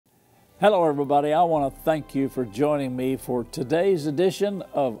Hello, everybody. I want to thank you for joining me for today's edition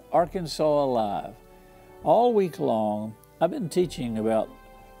of Arkansas Alive. All week long, I've been teaching about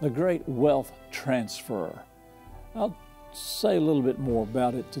the great wealth transfer. I'll say a little bit more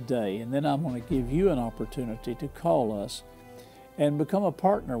about it today, and then I'm going to give you an opportunity to call us and become a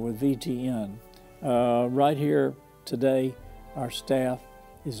partner with VTN. Right here today, our staff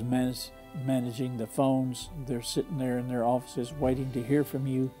is managing the phones. They're sitting there in their offices waiting to hear from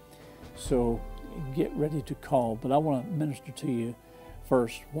you. So get ready to call. But I want to minister to you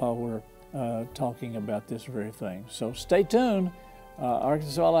first while we're talking about this very thing. So stay tuned.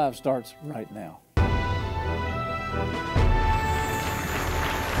 Arkansas Alive starts right now.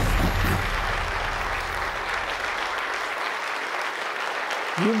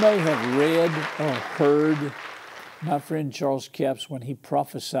 You may have read or heard my friend Charles Capps when he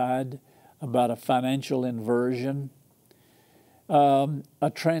prophesied about a financial inversion,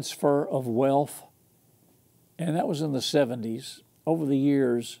 a transfer of wealth, and that was in the 70s. Over the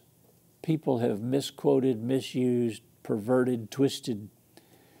years, people have misquoted, misused, perverted, twisted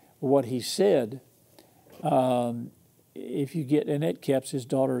what he said. If you get Annette Capps, his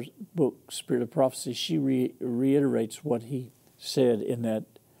daughter's book, Spirit of Prophecy, she reiterates what he said in that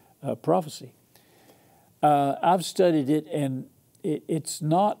prophecy. I've studied it, and it's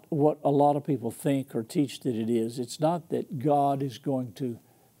not what a lot of people think or teach that it is. It's not that God is going to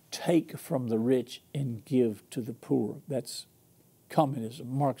take from the rich and give to the poor. That's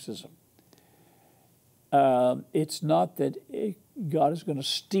communism, Marxism. It's not that God is going to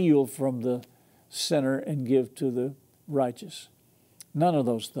steal from the sinner and give to the righteous. None of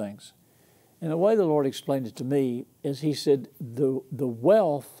those things. And the way the Lord explained it to me is He said, the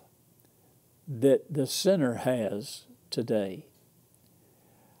wealth that the sinner has today,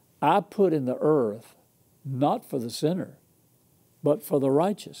 I put in the earth not for the sinner, but for the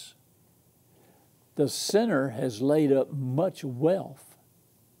righteous. The sinner has laid up much wealth,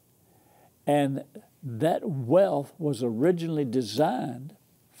 and that wealth was originally designed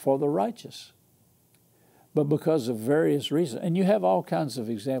for the righteous. But because of various reasons, and you have all kinds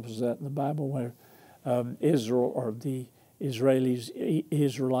of examples of that in the Bible where Israel or the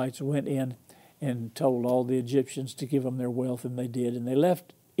Israelites went in and told all the Egyptians to give them their wealth, and they did, and they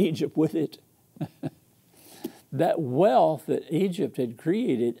left Egypt with it. That wealth that Egypt had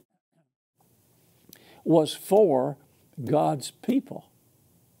created was for God's people.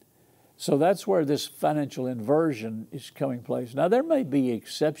 So that's where this financial inversion is coming place. Now, there may be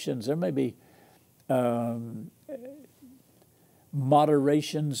exceptions. There may be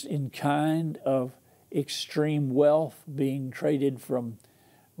moderations in kind of extreme wealth being traded from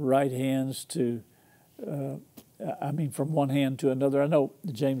right hands to from one hand to another. I know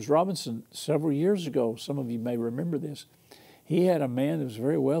James Robinson, several years ago, some of you may remember this, he had a man that was a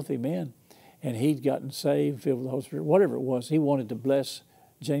very wealthy man, and he'd gotten saved, filled with the Holy Spirit, whatever it was. He wanted to bless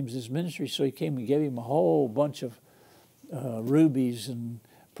James's ministry, so he came and gave him a whole bunch of rubies and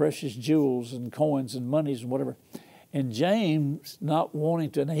precious jewels and coins and monies and whatever. And James, not wanting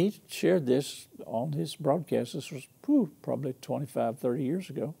to, and he shared this on his broadcast, this was probably 25, 30 years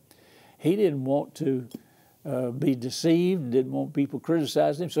ago. He didn't want to be deceived, didn't want people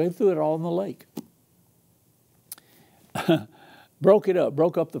criticizing him, so he threw it all in the lake. Broke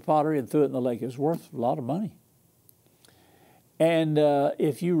up the pottery and threw it in the lake. It was worth a lot of money. And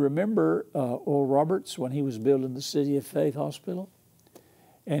if you remember Oral Roberts, when he was building the City of Faith Hospital,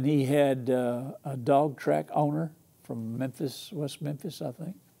 and he had a dog track owner from Memphis, West Memphis, I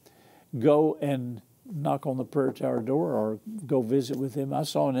think, go and knock on the prayer tower door or go visit with him. I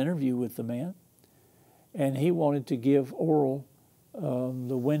saw an interview with the man, and he wanted to give Oral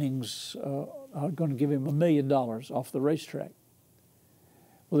the winnings. I'm going to give him $1 million off the racetrack.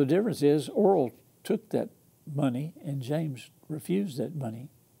 Well, the difference is Oral took that money, and James refused that money.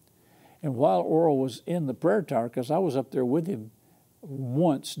 And while Oral was in the prayer tower, because I was up there with him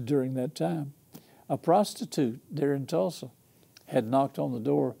once during that time, a prostitute there in Tulsa had knocked on the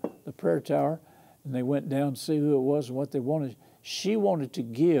door, the prayer tower, and they went down to see who it was and what they wanted. She wanted to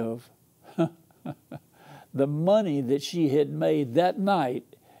give the money that she had made that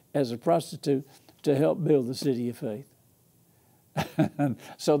night as a prostitute to help build the City of Faith.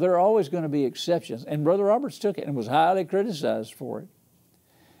 So there are always going to be exceptions. And Brother Roberts took it and was highly criticized for it.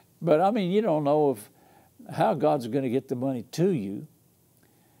 But, I mean, you don't know how God's going to get the money to you.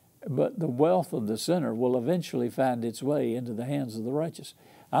 But the wealth of the sinner will eventually find its way into the hands of the righteous.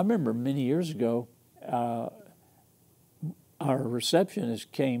 I remember many years ago, our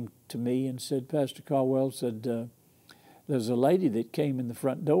receptionist came to me and said, Pastor Caldwell said, there's a lady that came in the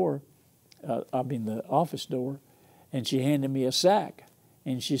front door, the office door, and she handed me a sack.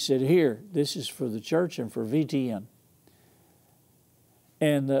 And she said, here, this is for the church and for VTN.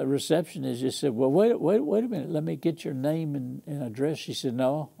 And the receptionist just said, well, wait a minute. Let me get your name and address. She said,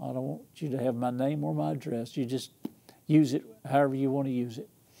 no, I don't want you to have my name or my address. You just use it however you want to use it.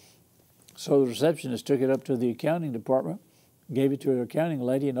 So the receptionist took it up to the accounting department, gave it to her accounting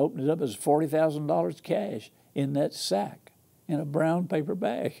lady, and opened it up as $40,000 cash in that sack in a brown paper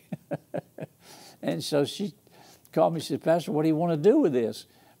bag. And so she called me. She said, Pastor, what do you want to do with this?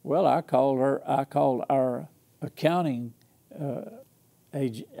 Well, I called our accounting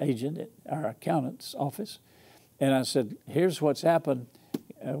agent at our accountant's office, and I said, here's what's happened.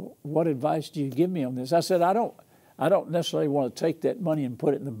 What advice do you give me on this? I said, I don't necessarily want to take that money and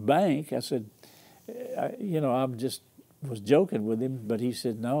put it in the bank. I said, I'm just was joking with him, but he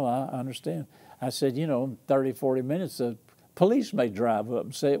said, no, I understand. I said, in 30, 40 minutes, the police may drive up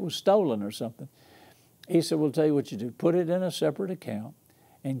and say it was stolen or something. He said, well, tell you what you do. Put it in a separate account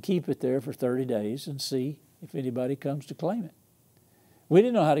and keep it there for 30 days and see if anybody comes to claim it. We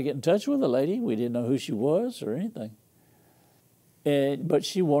didn't know how to get in touch with the lady. We didn't know who she was or anything. But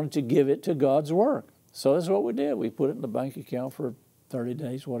she wanted to give it to God's work. So that's what we did. We put it in the bank account for 30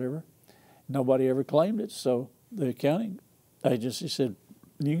 days, whatever. Nobody ever claimed it. So the accounting agency said,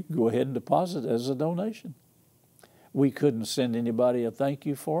 you can go ahead and deposit it as a donation. We couldn't send anybody a thank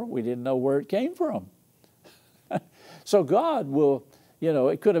you for it. We didn't know where it came from. So God will,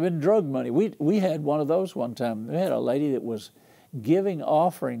 it could have been drug money. We had one of those one time. We had a lady that was giving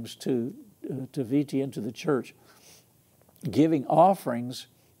offerings to VTN, to the church, giving offerings.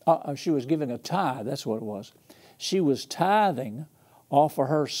 She was giving a tithe, that's what it was. She was tithing off of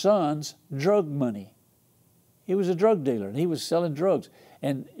her son's drug money. He was a drug dealer, and he was selling drugs,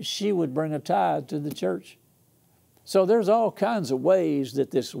 and she would bring a tithe to the church. So there's all kinds of ways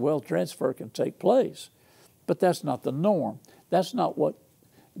that this wealth transfer can take place, but that's not the norm. That's not what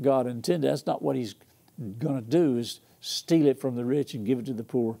God intended. That's not what He's going to do, is steal it from the rich and give it to the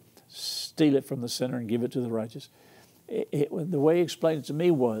poor, steal it from the sinner and give it to the righteous. The way He explained it to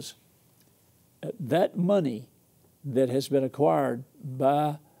me was that money that has been acquired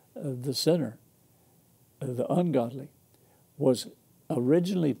by the sinner, the ungodly, was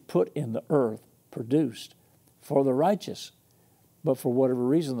originally put in the earth, produced for the righteous. But for whatever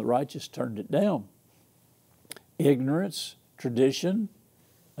reason, the righteous turned it down. Ignorance, tradition,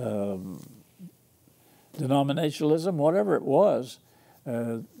 denominationalism, whatever it was,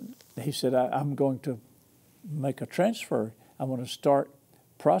 he said, I'm going to make a transfer. I'm going to start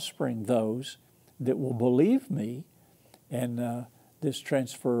prospering those that will believe me. And this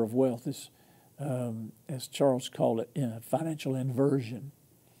transfer of wealth is, as Charles called it, financial inversion.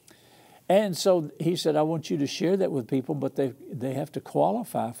 And so he said, I want you to share that with people, but they have to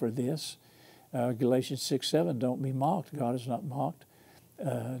qualify for this. Galatians 6:7, don't be mocked. God is not mocked.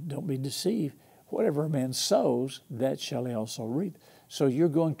 Don't be deceived. Whatever a man sows, that shall he also reap. So you're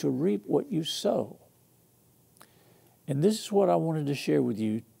going to reap what you sow. And this is what I wanted to share with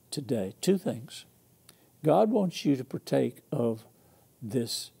you today. Two things. God wants you to partake of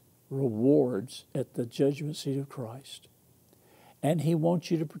this rewards at the judgment seat of Christ. And He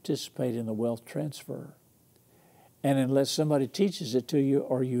wants you to participate in the wealth transfer. And unless somebody teaches it to you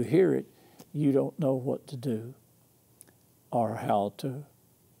or you hear it, you don't know what to do or how to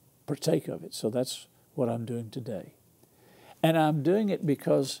partake of it. So that's what I'm doing today. And I'm doing it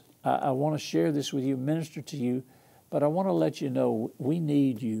because I want to share this with you, minister to you, but I want to let you know we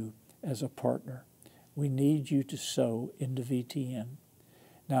need you as a partner. We need you to sow into VTN.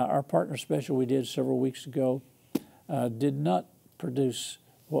 Now, our partner special we did several weeks ago did not produce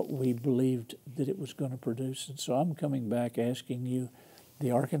what we believed that it was going to produce. And so I'm coming back asking you,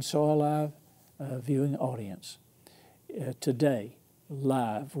 the Arkansas Alive viewing audience, today,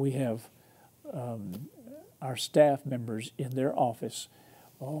 live, we have our staff members in their office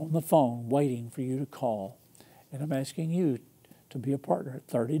on the phone waiting for you to call. And I'm asking you to be a partner at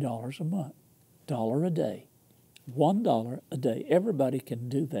 $30 a month, $1 a day, $1 a day. Everybody can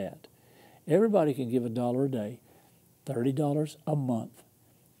do that. Everybody can give $1 a day, $30 a month,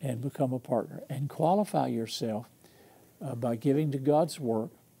 and become a partner and qualify yourself by giving to God's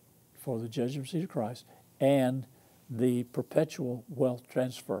work for the judgment seat of Christ and the perpetual wealth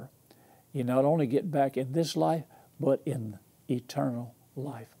transfer. You not only get back in this life, but in eternal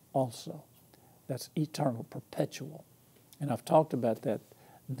life also. That's eternal, perpetual. And I've talked about that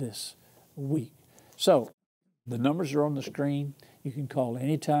this week. So the numbers are on the screen. You can call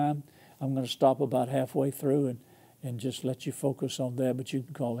anytime. I'm going to stop about halfway through and just let you focus on that, but you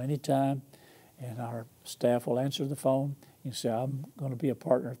can call anytime, and our staff will answer the phone. You can say, I'm going to be a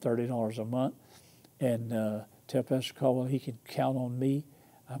partner at $30 a month, and tell Pastor Caldwell he can count on me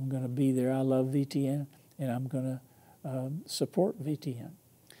I'm going to be there. I love VTN, and I'm going to support VTN.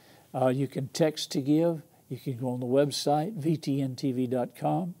 You can text to give. You can go on the website,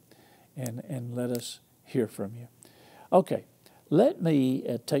 vtntv.com, and let us hear from you. Okay, let me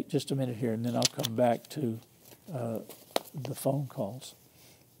take just a minute here, and then I'll come back to the phone calls.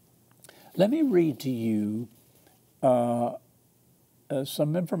 Let me read to you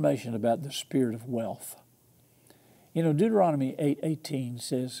some information about the spirit of wealth. You know, Deuteronomy 8:18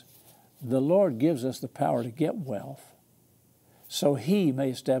 says, the Lord gives us the power to get wealth so He may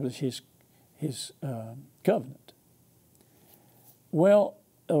establish His covenant. Well,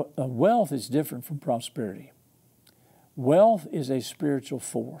 wealth is different from prosperity. Wealth is a spiritual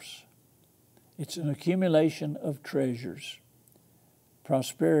force. It's an accumulation of treasures.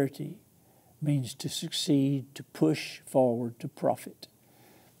 Prosperity means to succeed, to push forward, to profit.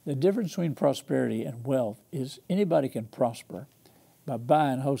 The difference between prosperity and wealth is anybody can prosper by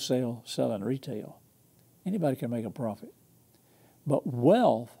buying wholesale, selling retail. Anybody can make a profit. But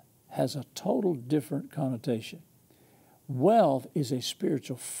wealth has a total different connotation. Wealth is a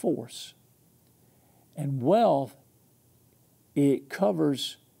spiritual force. And wealth, it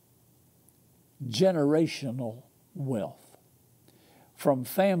covers generational wealth from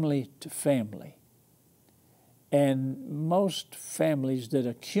family to family. And most families that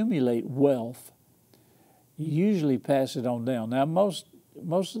accumulate wealth usually pass it on down. Now, most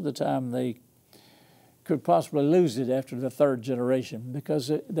of the time they could possibly lose it after the third generation, because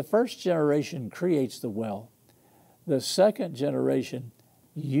the first generation creates the wealth. The second generation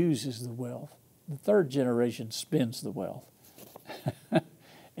uses the wealth. The third generation spends the wealth.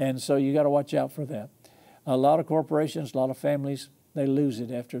 And so you got to watch out for that. A lot of corporations, a lot of families, they lose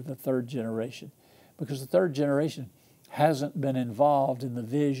it after the third generation, because the third generation hasn't been involved in the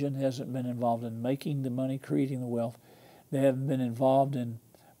vision, hasn't been involved in making the money, creating the wealth. They haven't been involved in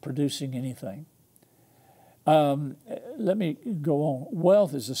producing anything. Let me go on.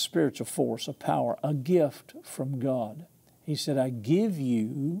 Wealth is a spiritual force, a power, a gift from God. He said, I give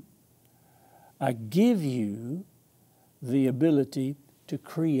you the ability to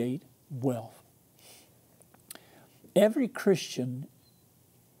create wealth. Every Christian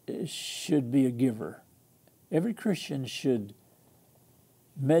should be a giver. Every Christian should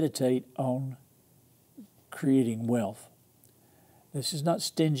meditate on creating wealth. This is not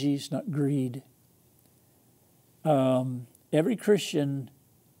stingy, it's not greed. Every Christian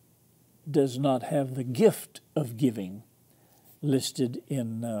does not have the gift of giving listed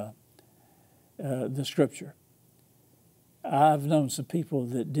in the Scripture. I've known some people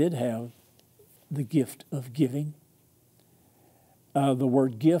that did have the gift of giving. The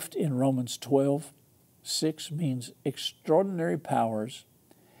word gift in Romans 12:6 means extraordinary powers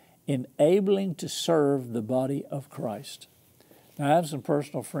enabling to serve the body of Christ. Now, I have some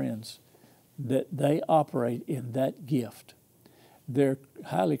personal friends that they operate in that gift. They're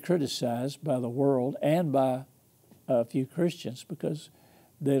highly criticized by the world and by a few Christians because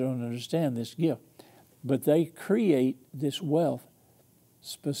they don't understand this gift. But they create this wealth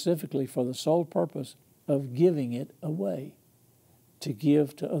specifically for the sole purpose of giving it away, to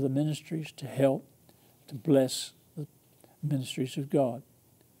give to other ministries, to help, to bless the ministries of God.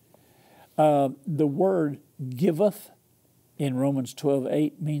 The word giveth in Romans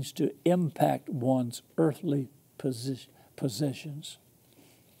 12:8 means to impact one's earthly possessions.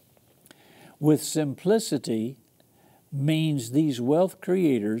 With simplicity means these wealth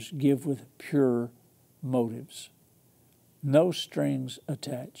creators give with pure motives, no strings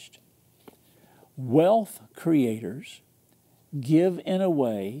attached. Wealth creators give in a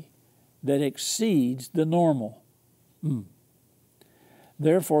way that exceeds the normal.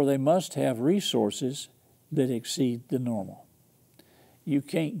 Therefore, they must have resources that exceed the normal. You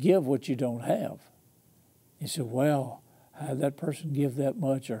can't give what you don't have. You say, well, how did that person give that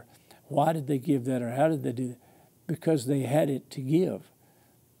much? Or why did they give that? Or how did they do that? Because they had it to give.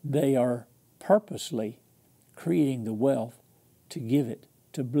 They are purposely creating the wealth to give it,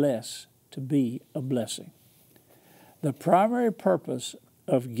 to bless, to be a blessing. The primary purpose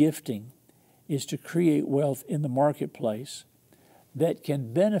of gifting is to create wealth in the marketplace that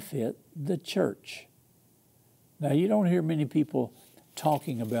can benefit the church. Now, you don't hear many people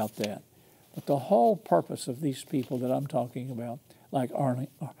talking about that, but the whole purpose of these people that I'm talking about, like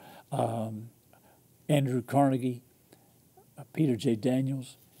Andrew Carnegie, Peter J.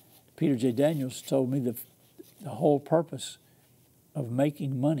 Daniels. Peter J. Daniels told me the whole purpose of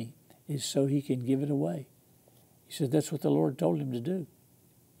making money is so he can give it away. He said that's what the Lord told him to do.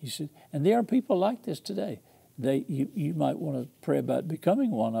 He said, and there are people like this today. You might want to pray about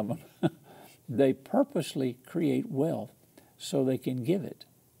becoming one of them. They purposely create wealth so they can give it.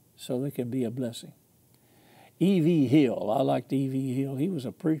 so they can be a blessing. E.V. Hill, I liked E.V. Hill. He was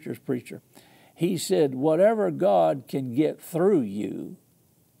a preacher's preacher. He said, whatever God can get through you,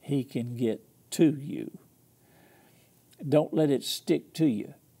 He can get to you. Don't let it stick to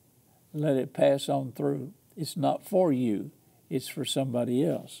you. Let it pass on through. It's not for you. It's for somebody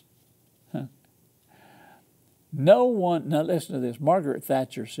else. Huh. No one, now listen to this. Margaret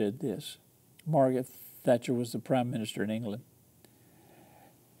Thatcher said this. Margaret Thatcher was the Prime Minister in England.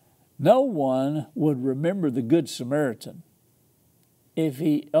 No one would remember the Good Samaritan if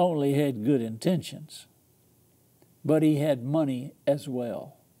he only had good intentions, but he had money as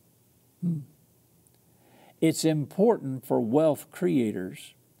well. It's important for wealth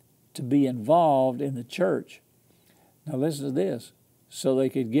creators to be involved in the church. Now listen to this, so they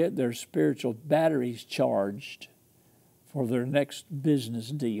could get their spiritual batteries charged for their next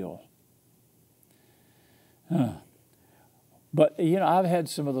business deal. But, you know, I've had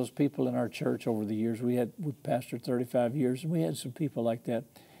some of those people in our church over the years. We pastored 35 years, and we had some people like that.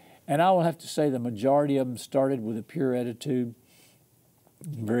 And I will have to say the majority of them started with a pure attitude,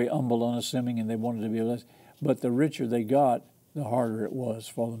 very humble, unassuming, and they wanted to be blessed. But the richer they got, the harder it was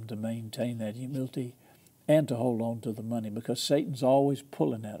for them to maintain that humility and to hold on to the money, because Satan's always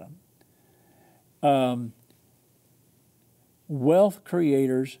pulling at them. Wealth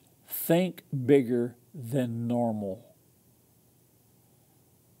creators think bigger than normal.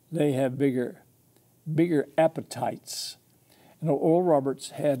 They have bigger appetites. And Oral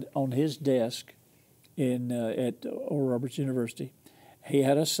Roberts had on his desk at Oral Roberts University, he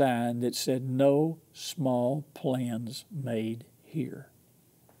had a sign that said, "No small plans made here."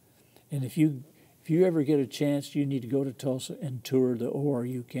 And if you ever get a chance, you need to go to Tulsa and tour the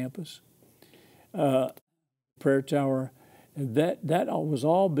ORU campus. Prayer Tower, that was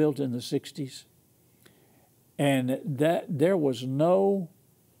all built in the 60s. And that there was no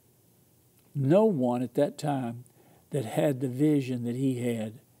one at that time that had the vision that he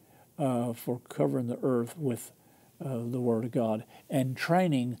had for covering the earth with the Word of God and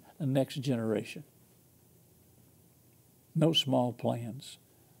training the next generation. No small plans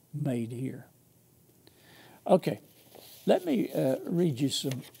made here. Okay, let me read you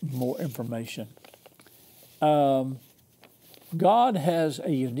some more information. God has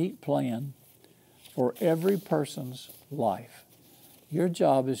a unique plan for every person's life. Your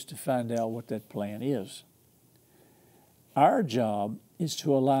job is to find out what that plan is. Our job is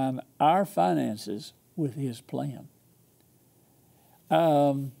to align our finances with His plan.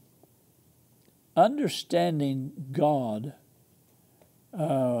 Understanding God,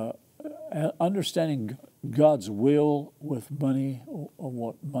 understanding God's will with money, or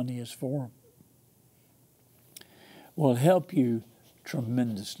what money is for, will help you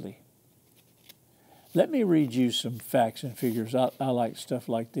tremendously. Let me read you some facts and figures. I like stuff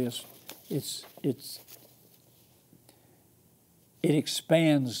like this. It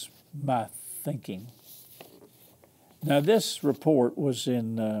expands my thinking. Now, this report was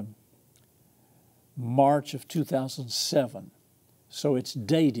in March of 2007, so it's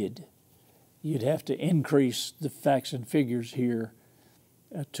dated. You'd have to increase the facts and figures here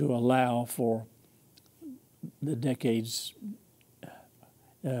to allow for the decades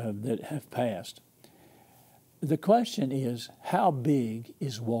that have passed. The question is, how big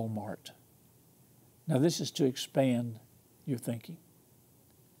is Walmart? Now, this is to expand your thinking.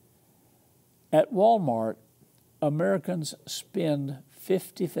 At Walmart, Americans spend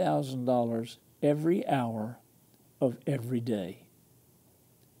 $50,000 every hour of every day.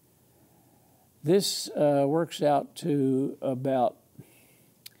 This works out to about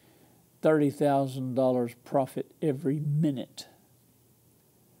 $30,000 profit every minute.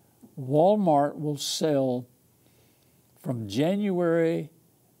 Walmart will sell from January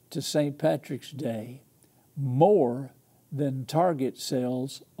to St. Patrick's Day more than Target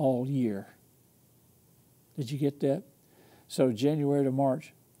sells all year. Did you get that? So January to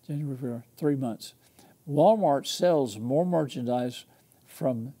March, January, February, 3 months. Walmart sells more merchandise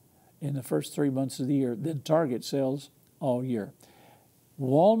in the first 3 months of the year than Target sells all year.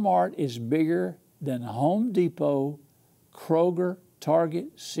 Walmart is bigger than Home Depot, Kroger,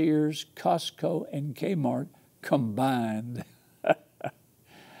 Target, Sears, Costco, and Kmart combined.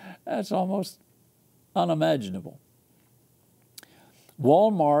 That's almost unimaginable.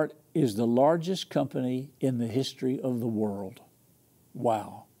 Walmart is the largest company in the history of the world.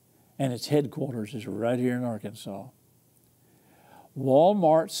 Wow. And its headquarters is right here in Arkansas.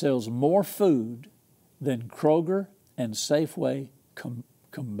 Walmart sells more food than Kroger and Safeway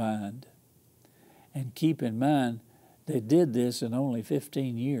combined. And keep in mind, they did this in only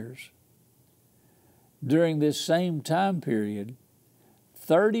 15 years. During this same time period,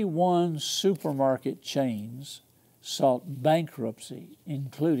 31 supermarket chains sought bankruptcy,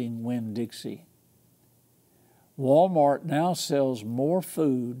 including Winn-Dixie. Walmart now sells more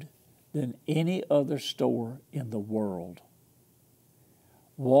food than any other store in the world.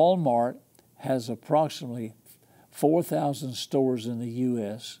 Walmart has approximately 4,000 stores in the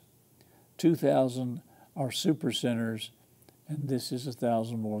U.S., 2,000 are supercenters, and this is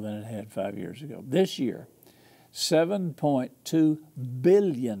 1,000 more than it had 5 years ago. This year, 7.2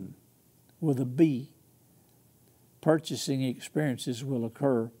 billion, with a B, purchasing experiences will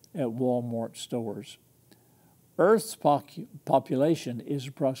occur at Walmart stores. Earth's population is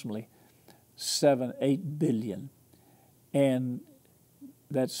approximately 8 billion, and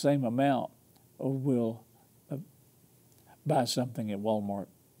that same amount will buy something at Walmart.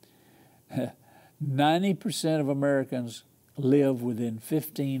 90% of Americans live within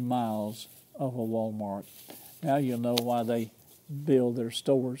 15 miles of a Walmart. Now you'll know why they build their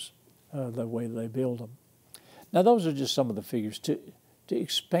stores the way they build them. Now those are just some of the figures to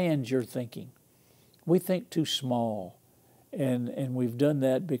expand your thinking. We think too small, and we've done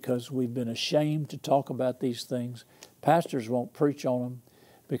that because we've been ashamed to talk about these things. Pastors won't preach on them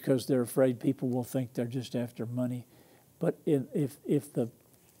because they're afraid people will think they're just after money. But if the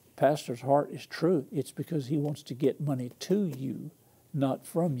pastor's heart is true, it's because he wants to get money to you, not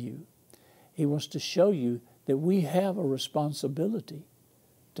from you. He wants to show you that we have a responsibility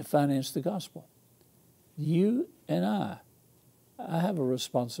to finance the gospel. You and I have a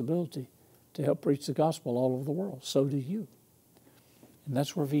responsibility to help preach the gospel all over the world. So do you. And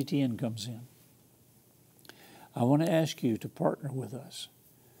that's where VTN comes in. I want to ask you to partner with us.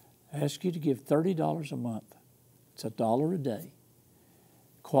 I ask you to give $30 a month. It's $1 a day.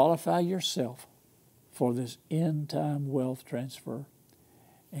 Qualify yourself for this end-time wealth transfer,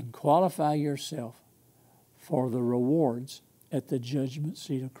 and qualify yourself for the rewards at the judgment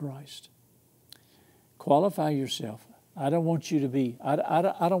seat of Christ. Qualify yourself. I don't want you to be, I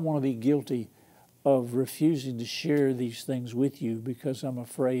don't want to be guilty of refusing to share these things with you because I'm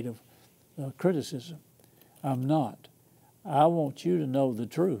afraid of criticism. I'm not. I want you to know the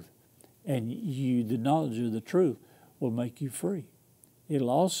truth, and the knowledge of the truth will make you free. It'll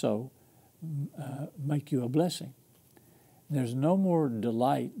also make you a blessing. There's no more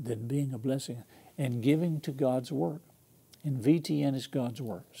delight than being a blessing and giving to God's work. And VTN is God's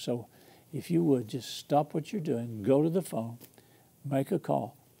work. So if you would, just stop what you're doing, go to the phone, make a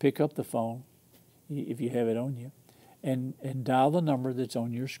call, pick up the phone if you have it on you, and dial the number that's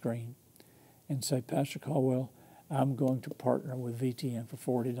on your screen and say, Pastor Caldwell, I'm going to partner with VTN for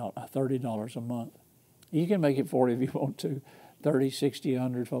 $30 a month. You can make it 40 if you want to, 30, 60,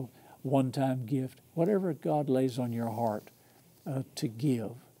 100, one-time gift, whatever God lays on your heart to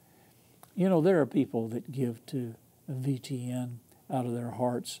give. You know, there are people that give to VTN out of their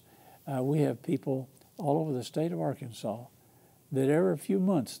hearts. We have people all over the state of Arkansas that every few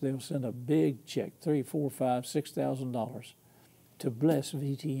months they'll send a big check, $3,000, $4,000, $5,000, $6,000 to bless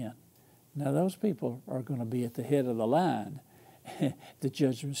VTN. Now those people are going to be at the head of the line, the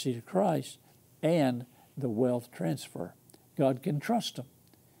judgment seat of Christ, and the wealth transfer. God can trust them,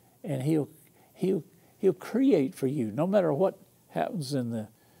 and He'll create for you, no matter what happens in the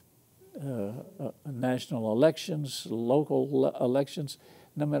national elections, local elections,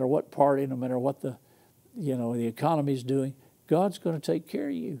 no matter what party, no matter what the economy is doing. God's going to take care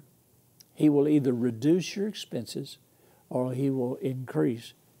of you. He will either reduce your expenses or He will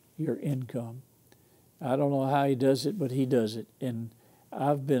increase your income. I don't know how He does it, but He does it. And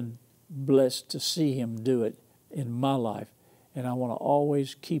I've been blessed to see Him do it in my life. And I want to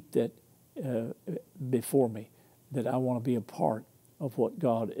always keep that before me, that I want to be a part of what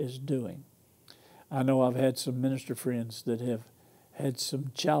God is doing. I know I've had some minister friends that have had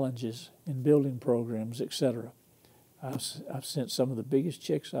some challenges in building programs, etc. I've sent some of the biggest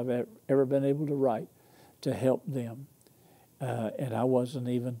checks I've ever been able to write to help them. And I wasn't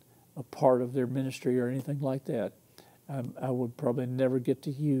even a part of their ministry or anything like that. I would probably never get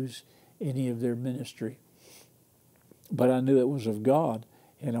to use any of their ministry. But I knew it was of God,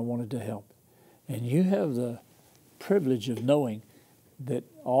 and I wanted to help. And you have the privilege of knowing that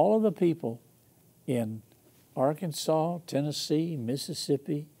all of the people in Arkansas, Tennessee,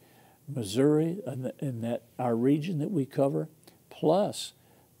 Mississippi, Missouri, and that our region that we cover, plus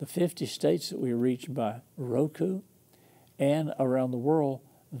the 50 states that we reach by Roku, and around the world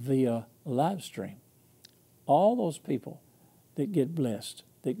via live stream. All those people that get blessed,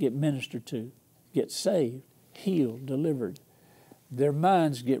 that get ministered to, get saved, healed, delivered, their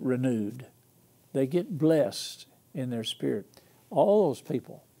minds get renewed. They get blessed in their spirit. All those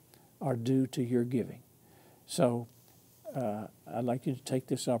people are due to your giving. So I'd like you to take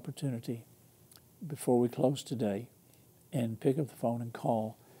this opportunity before we close today and pick up the phone and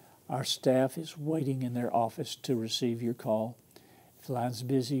call. Our staff is waiting in their office to receive your call. If the line's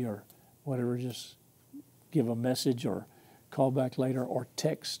busy or whatever, just give a message or call back later, or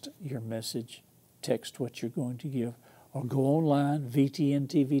text your message, text what you're going to give, or go online,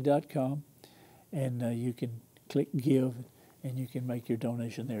 vtntv.com, and you can click give, and you can make your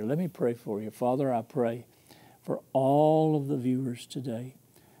donation there. Let me pray for you. Father, I pray for all of the viewers today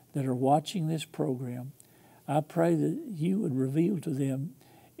that are watching this program. I pray that you would reveal to them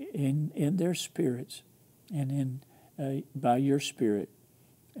in their spirits and by your Spirit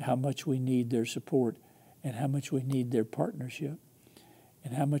how much we need their support and how much we need their partnership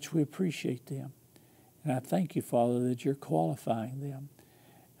and how much we appreciate them. And I thank you, Father, that you're qualifying them.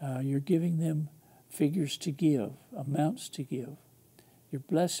 You're giving them figures to give, amounts to give. You're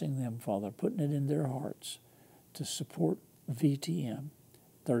blessing them, Father, putting it in their hearts to support VTN.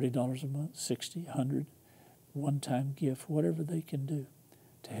 $30 a month, $60, $100, one-time gift, whatever they can do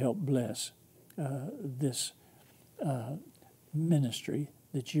to help bless this ministry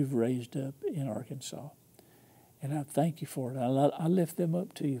that you've raised up in Arkansas. And I thank you for it. I lift them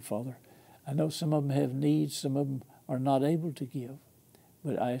up to you, Father. I know some of them have needs, some of them are not able to give,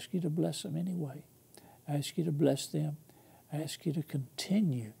 but I ask you to bless them anyway. I ask you to bless them. I ask you to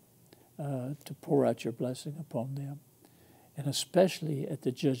continue to pour out your blessing upon them, and especially at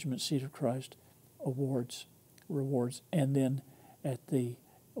the Judgment Seat of Christ rewards, and then at the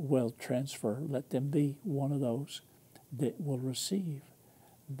wealth transfer. Let them be one of those that will receive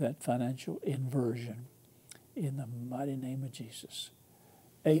that financial inversion in the mighty name of Jesus.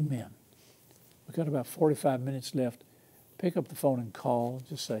 Amen. We've got about 45 minutes left. Pick up the phone and call.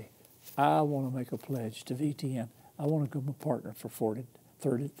 Just say, I want to make a pledge to VTN. I want to become a partner for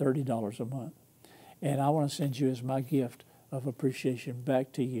 $30 a month. And I want to send you as my gift of appreciation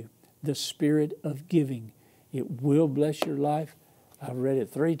back to you. The spirit of giving. It will bless your life. I've read it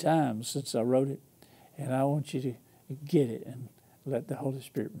 3 times since I wrote it, and I want you to get it and let the Holy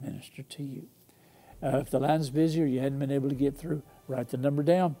Spirit minister to you. If the line's busy or you hadn't been able to get through, write the number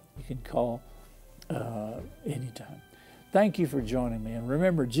down. You can call anytime. Thank you for joining me. And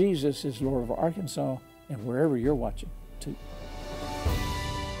remember, Jesus is Lord of Arkansas and wherever you're watching, too.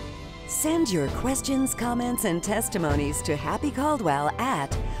 Send your questions, comments, and testimonies to Happy Caldwell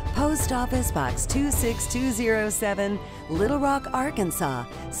at Post Office Box 26207, Little Rock, Arkansas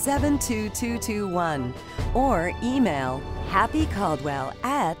 72221, or email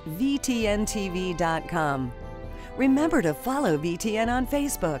happycaldwell@vtntv.com. Remember to follow VTN on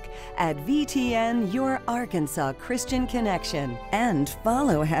Facebook at VTN Your Arkansas Christian Connection, and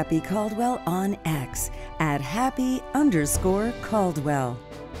follow Happy Caldwell on X at Happy_Caldwell.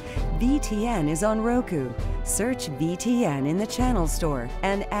 VTN is on Roku. Search VTN in the channel store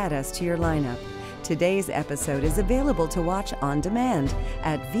and add us to your lineup. Today's episode is available to watch on demand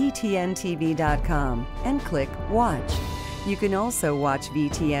at vtntv.com and click Watch. You can also watch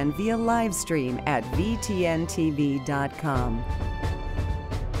VTN via live stream at vtntv.com.